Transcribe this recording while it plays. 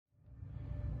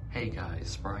Hey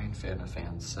guys, Brian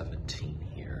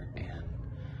Fan17 here,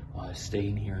 and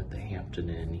staying here at the Hampton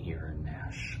Inn here in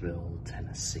Nashville,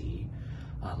 Tennessee.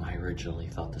 I originally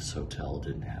thought this hotel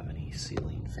didn't have any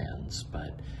ceiling fans,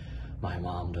 but my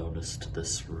mom noticed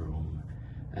this room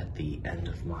at the end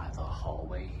of the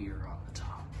hallway here on the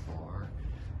top floor,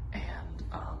 and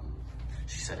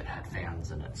she said it had fans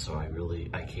in it, so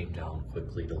I came down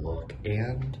quickly to look,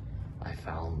 and I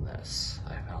found this.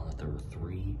 I found that there were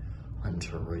 3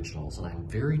 Hunter originals, and I'm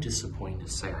very disappointed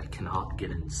to say I cannot get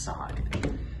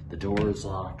inside. The door is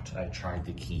locked. I tried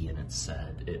the key and it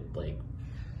said it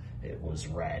was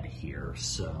red here,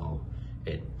 so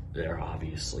they're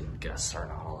obviously, guests are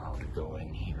not allowed to go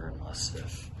in here unless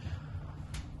if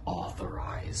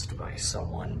authorized by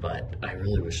someone, but I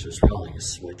really wish there's probably a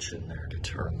switch in there to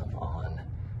turn them on,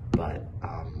 but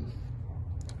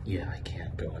yeah, I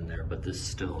can't go in there, but this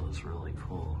still is really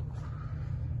cool.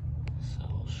 So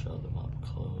I'll show them up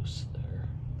close there.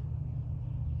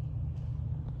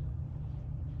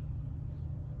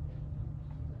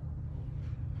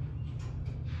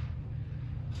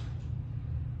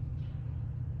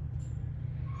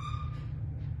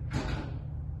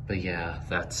 But yeah,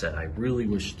 that's it. I really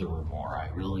wish there were more. I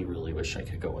really wish I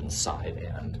could go inside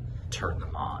and turn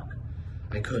them on.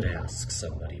 I could ask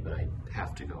somebody, but I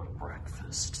have to go to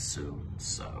breakfast soon,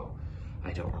 so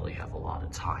I don't really have a lot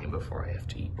of time before I have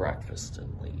to eat breakfast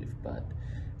and leave, but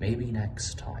maybe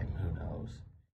next time, who knows.